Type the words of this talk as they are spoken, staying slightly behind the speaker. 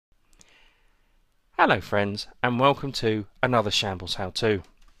Hello friends, and welcome to another Shambles how-to.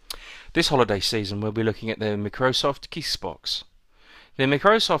 This holiday season we'll be looking at the Microsoft Geekbox. The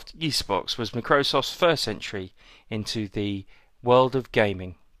Microsoft Geekbox was Microsoft's first entry into the world of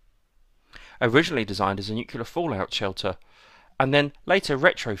gaming. Originally designed as a nuclear fallout shelter, and then later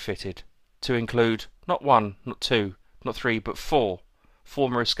retrofitted to include not one, not two, not three, but four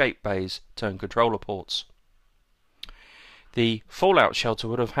former escape bays turned controller ports. The fallout shelter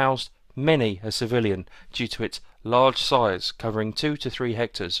would have housed many a civilian due to its large size, covering 2 to 3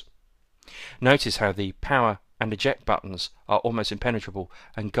 hectares. Notice how the power and eject buttons are almost impenetrable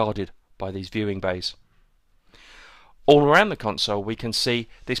and guarded by these viewing bays. All around the console we can see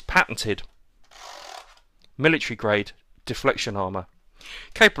this patented military grade deflection armor,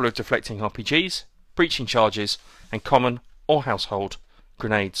 capable of deflecting RPGs, breaching charges and common or household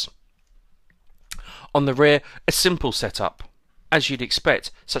grenades. On the rear, a simple setup. As you'd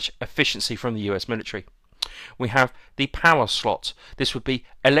expect, such efficiency from the US military. We have the power slot. This would be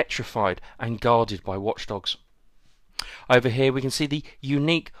electrified and guarded by watchdogs. Over here we can see the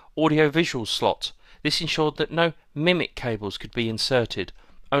unique audio-visual slot. This ensured that no mimic cables could be inserted,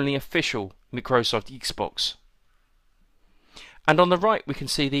 only official Microsoft Xbox. And on the right we can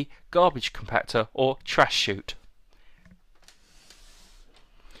see the garbage compactor or trash chute.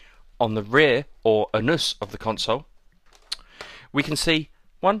 On the rear or anus of the console we can see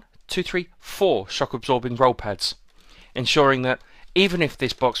 1, 2, 3, 4 shock absorbing roll pads, ensuring that even if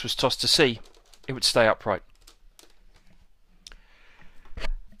this box was tossed to sea, it would stay upright.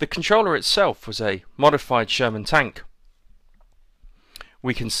 The controller itself was a modified Sherman tank.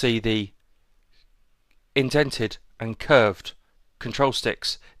 We can see the indented and curved control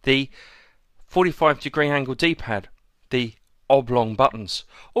sticks, the 45-degree angle D-pad, the oblong buttons,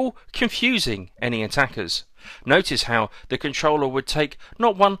 all confusing any attackers. Notice how the controller would take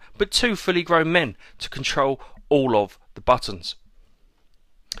not one but 2 fully grown men to control all of the buttons.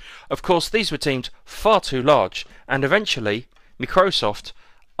 Of course these were deemed far too large, and eventually Microsoft,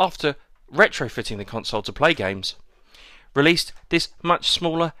 after retrofitting the console to play games, released this much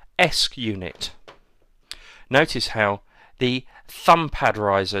smaller ESC unit. Notice how the thumb pad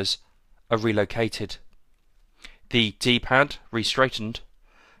risers are relocated, the D-pad re-straightened,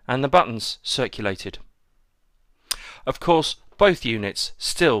 and the buttons circulated. Of course, both units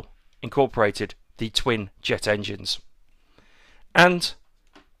still incorporated the twin jet engines, and,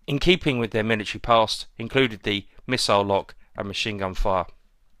 in keeping with their military past, included the missile lock and machine gun fire.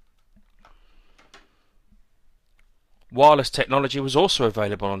 Wireless technology was also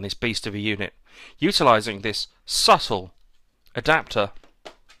available on this beast of a unit, utilising this subtle adapter.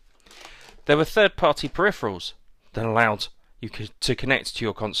 There were third-party peripherals that allowed you to connect to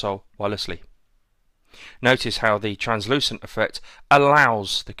your console wirelessly. Notice how the translucent effect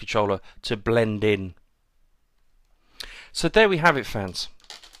allows the controller to blend in. So there we have it, fans.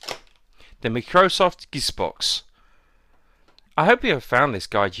 The Microsoft Geekbox. I hope you have found this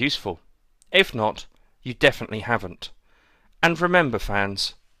guide useful. If not, you definitely haven't. And remember,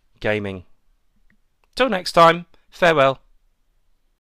 fans, gaming. Till next time, farewell.